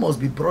 thou must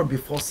be brought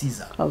before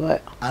Caesar. All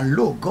right. And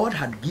lo, God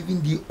had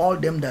given thee all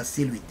them that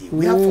sail with thee.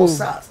 Wherefore,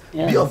 sirs,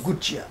 be of good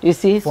cheer. You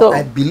see, for so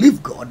I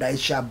believe God that it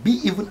shall be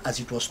even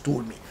as it was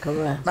told me.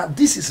 Correct. Now,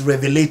 this is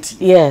revelative.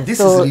 Yes, This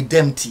so, is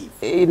redemptive.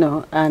 You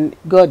know, and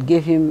God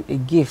gave him a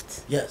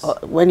gift. Yes.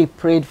 When he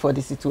prayed for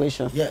the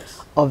situation. Yes.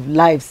 Of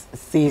lives He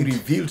saved.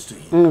 revealed to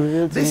him.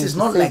 Revealed to This him is to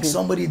not save like him.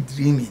 somebody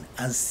dreaming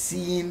and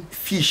seeing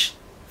fish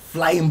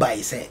flying by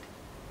his head.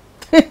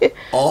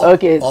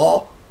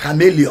 Or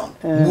chameleon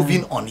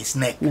moving on his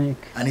neck. And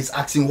he's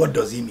asking, what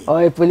does he mean?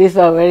 Or a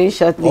policeman wearing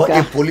short Or knicker.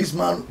 a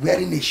policeman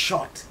wearing a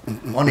short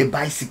on a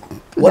bicycle.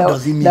 What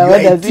does he mean? Now You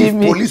what are a does he thief,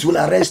 mean? police will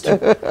arrest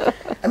you.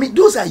 I mean,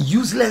 those are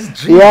useless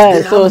dreams. Yeah,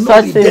 They so have no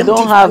such things redemptive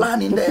don't have-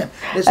 plan in them.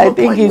 There's I no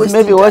think point it's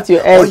wasting maybe what time.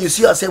 you Or ate. you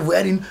see yourself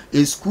wearing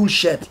a school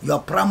shirt, your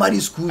primary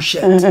school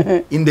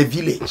shirt in the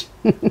village,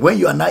 when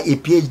you are now a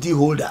PhD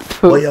holder,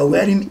 or you're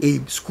wearing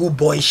a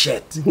schoolboy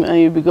shirt.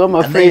 And you become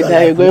And then afraid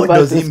that you're going what back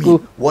does to it school.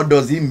 mean? What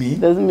does it mean?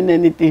 Doesn't mean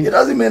anything. It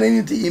doesn't mean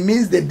anything. It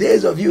means the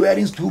days of you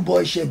wearing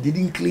schoolboy shirt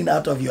didn't clean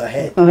out of your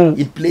head.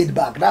 It played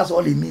back. That's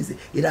all it means.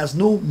 It has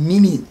no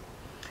meaning.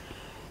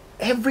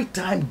 Every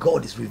time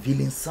God is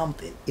revealing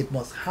something, it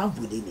must have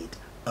within it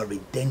a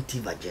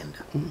redemptive agenda.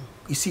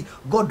 You see,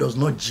 God does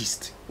not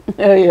gist.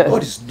 Yeah.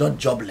 God is not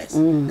jobless.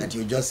 That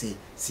you just say,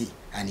 see,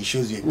 and he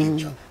shows you a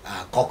picture.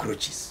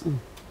 Cockroaches.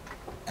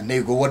 And then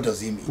you go, what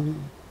does it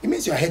mean? It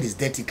means your head is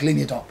dirty, clean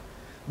it up.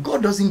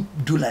 God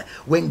doesn't do that.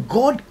 When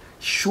God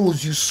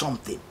shows you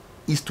something,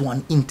 it's to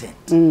an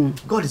intent.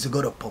 God is a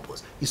God of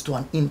purpose. It's to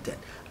an intent.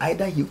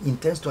 Either he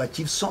intends to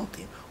achieve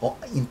something or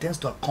intends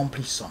to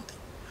accomplish something.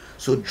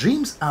 So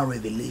dreams and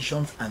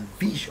revelations and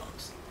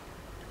visions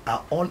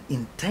are all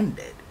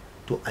intended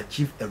to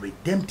achieve a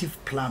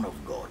redemptive plan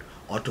of God,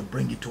 or to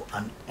bring it to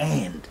an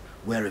end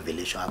where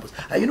revelation happens.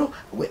 And you know,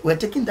 we're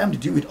taking time to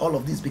deal with all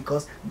of this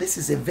because this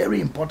is a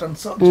very important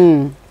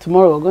subject.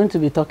 Tomorrow we're going to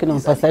be talking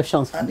on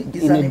perceptions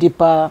in a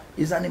deeper.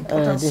 It's an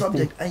important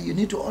subject, and you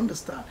need to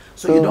understand.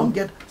 So you don't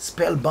get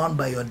spellbound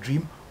by your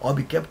dream, or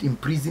be kept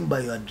imprisoned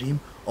by your dream,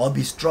 or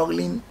be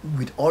struggling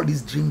with all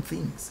these dream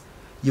things.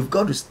 You've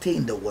got to stay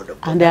in the Word of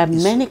God. And there are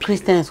many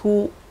Christians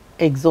who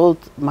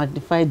exalt,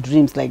 magnify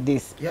dreams like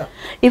this. Yeah.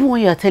 Even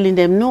when you are telling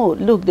them, no,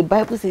 look, the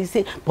Bible says,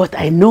 say, but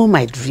I know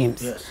my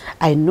dreams. Yes.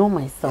 I know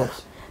myself.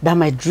 Yes. That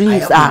my dreams I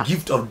have are the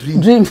gift of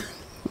dreams. dreams.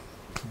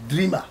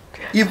 Dreamer.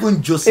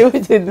 Even Joseph.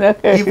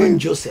 Even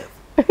Joseph.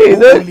 You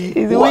know, Only, it's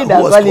the who way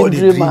that was call called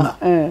him a dreamer.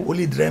 dreamer.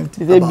 Only dreamt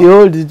He said, about,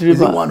 behold the dreamer.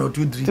 is it 1 or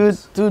 2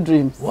 dreams? Two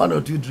dreams. 1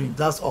 or 2 dreams.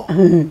 That's all.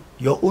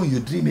 Your own, you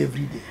dream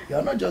every day. You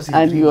are not just a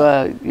And dreamer. you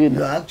are, you You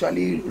know. are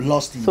actually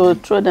lost in So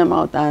dream. throw them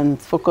out and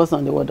focus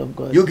on the word of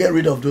God. You get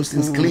rid of those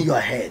things, clean your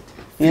head,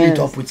 fill Yes. it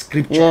up with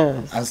scripture,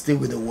 Yes. and stay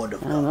with the word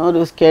of And God. all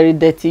those scary,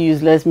 dirty,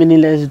 useless,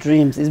 meaningless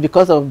dreams. It's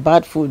because of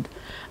bad food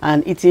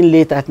and eating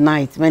late at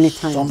night many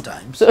times.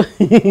 Sometimes. So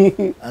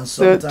And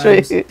So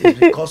sometimes it's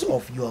because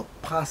of your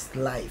past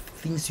life,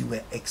 things you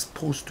were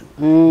exposed to.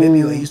 Maybe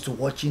you were used to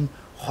watching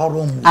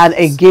horror movies. And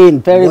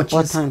again, very watching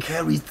important.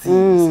 scary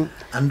things.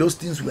 And those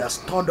things were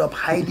stored up,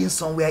 hiding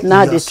somewhere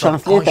Now in your they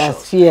translate as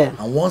subconscious. fear.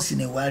 And once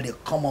in a while, they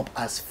come up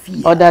as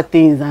fear. other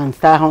things and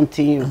start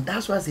haunting you. And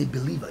that's why as a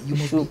believer, you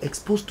must should be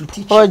exposed to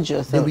teaching, purge the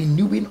yourself.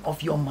 renewing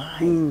of your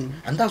mind.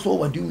 And that's what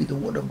we're doing with the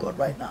word of God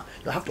right now.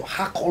 You have to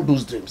hack all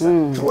those dreams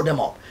and throw them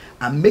up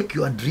and make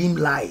your dream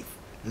life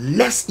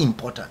less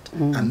important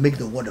and make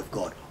the word of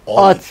God all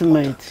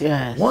Ultimate, important.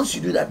 yes. Once you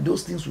do that,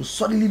 those things will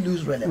suddenly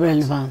lose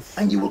relevance.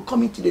 And you will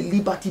come into the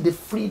liberty, the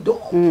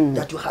freedom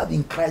that you have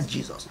in Christ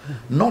Jesus.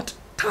 Not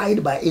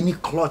tied by any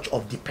clutch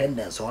of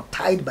dependence or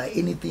tied by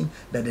anything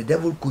that the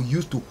devil could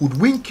use to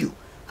hoodwink you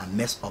and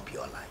mess up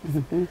your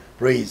life.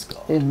 Praise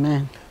God.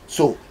 Amen.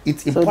 So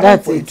it's important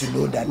that's for you it. to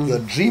know that your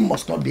dream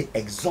must not be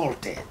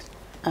exalted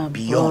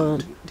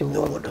beyond the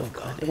word of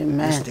God.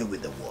 Amen. You stay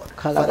with the word.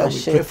 Father,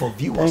 we pray for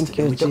viewers Thank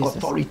today. you, We take Jesus.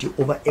 authority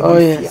over every Oh,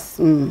 fear.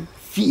 yes.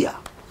 Fear.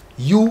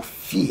 You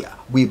fear.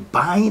 We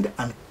bind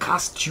and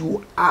cast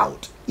you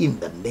out in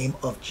the name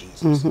of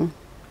Jesus.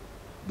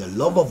 The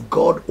love of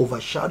God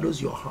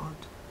overshadows your heart.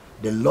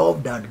 The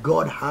love that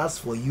God has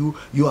for you,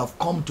 you have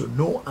come to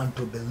know and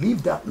to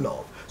believe that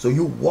love. So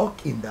you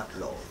walk in that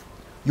love.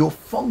 You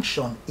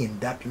function in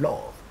that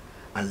love.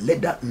 And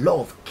let that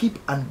love keep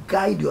and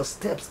guide your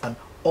steps and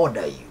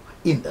order you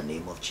in the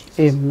name of Jesus.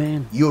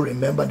 Amen. You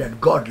remember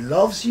that God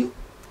loves you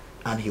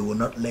and he will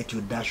not let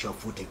you dash your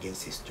foot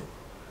against his toe.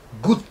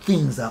 Good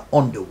things are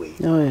on the way.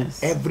 Oh,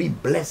 yes. Every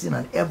blessing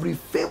and every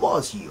favor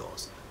is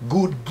yours.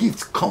 Good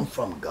gifts come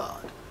from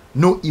God.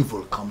 No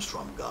evil comes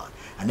from God.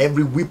 And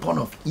every weapon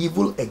of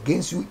evil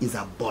against you is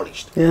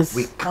abolished. Yes.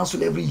 We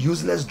cancel every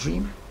useless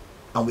dream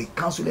and we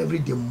cancel every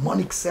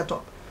demonic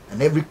setup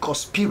and every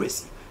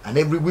conspiracy and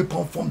every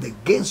weapon formed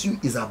against you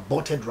is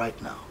aborted right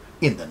now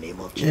in the name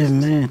of Jesus.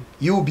 Amen.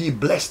 You will be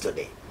blessed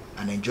today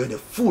and enjoy the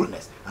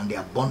fullness and the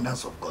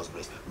abundance of God's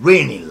grace.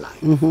 Reign in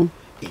life.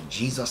 In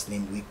Jesus'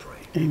 name we pray.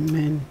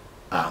 Amen.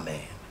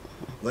 Amen.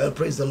 Well,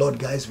 praise the Lord,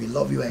 guys. We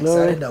love you. We're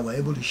excited that we're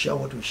able to share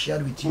what we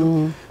shared with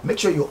you. Make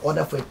sure you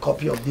order for a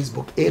copy of this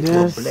book. It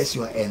will bless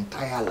your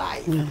entire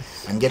life.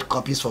 And get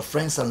copies for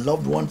friends and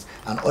loved ones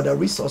and other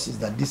resources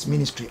that this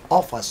ministry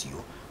offers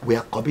you. We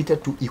are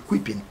committed to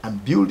equipping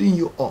and building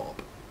you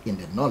up in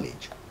the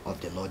knowledge of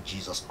the Lord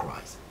Jesus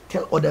Christ.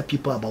 Tell other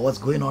people about what's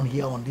going on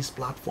here on this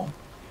platform.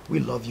 We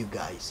love you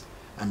guys.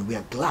 And we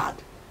are glad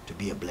to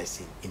be a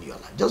blessing in your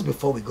life. Just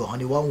before we go,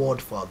 honey, one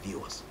word for our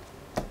viewers.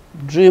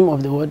 Dream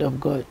of the word of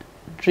God.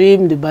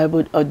 Dream the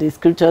Bible or the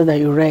scriptures that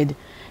you read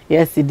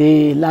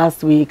yesterday,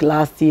 last week,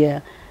 last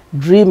year.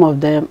 Dream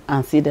of them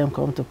and see them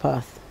come to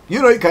pass.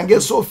 You know, you can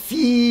get so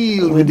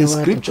filled with the the word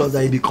of scriptures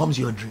that it becomes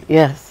your dream.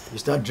 Yes. You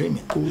start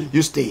dreaming.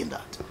 You stay in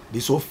that. Be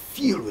so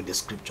filled with the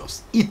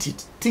scriptures. Eat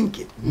it, think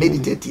it,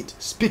 meditate it,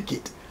 speak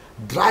it,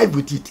 drive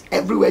with it.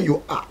 Everywhere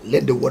you are,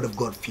 let the word of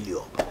God fill you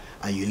up.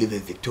 And you live a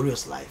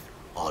victorious life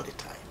all the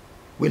time.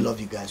 We love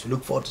you guys. We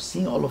look forward to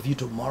seeing all of you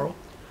tomorrow.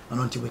 And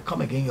until we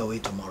come again your way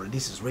tomorrow,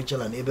 this is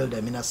Rachel and Abel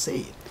Damina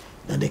saying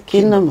that the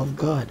kingdom of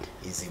God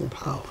is in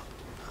power.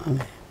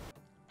 Amen.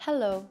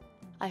 Hello,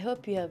 I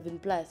hope you have been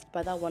blessed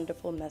by that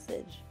wonderful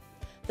message.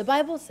 The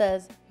Bible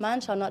says,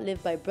 man shall not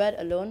live by bread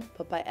alone,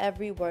 but by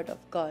every word of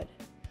God.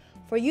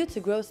 For you to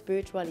grow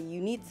spiritually,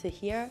 you need to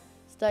hear,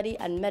 study,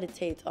 and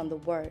meditate on the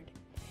word.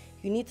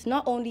 You need to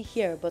not only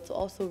hear, but to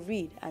also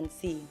read and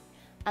see.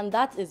 And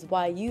that is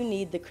why you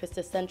need the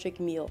Christocentric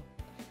meal.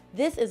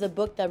 This is a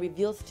book that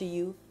reveals to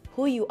you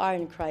who you are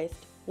in Christ,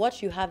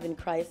 what you have in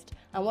Christ,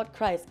 and what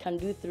Christ can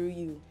do through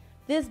you.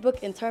 This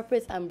book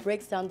interprets and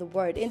breaks down the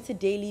word into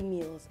daily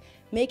meals,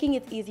 making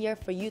it easier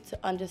for you to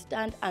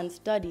understand and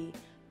study,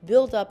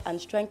 build up and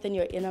strengthen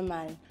your inner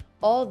man,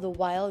 all the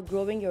while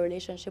growing your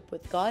relationship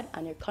with God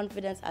and your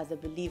confidence as a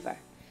believer.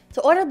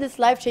 To order this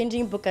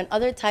life-changing book and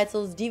other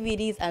titles,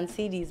 DVDs, and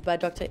CDs by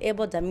Dr.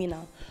 Abel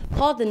Damina,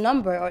 call the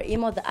number or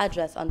email the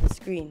address on the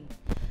screen.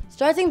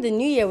 Starting the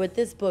new year with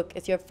this book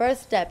is your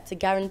first step to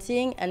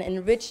guaranteeing an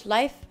enriched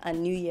life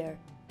and new year.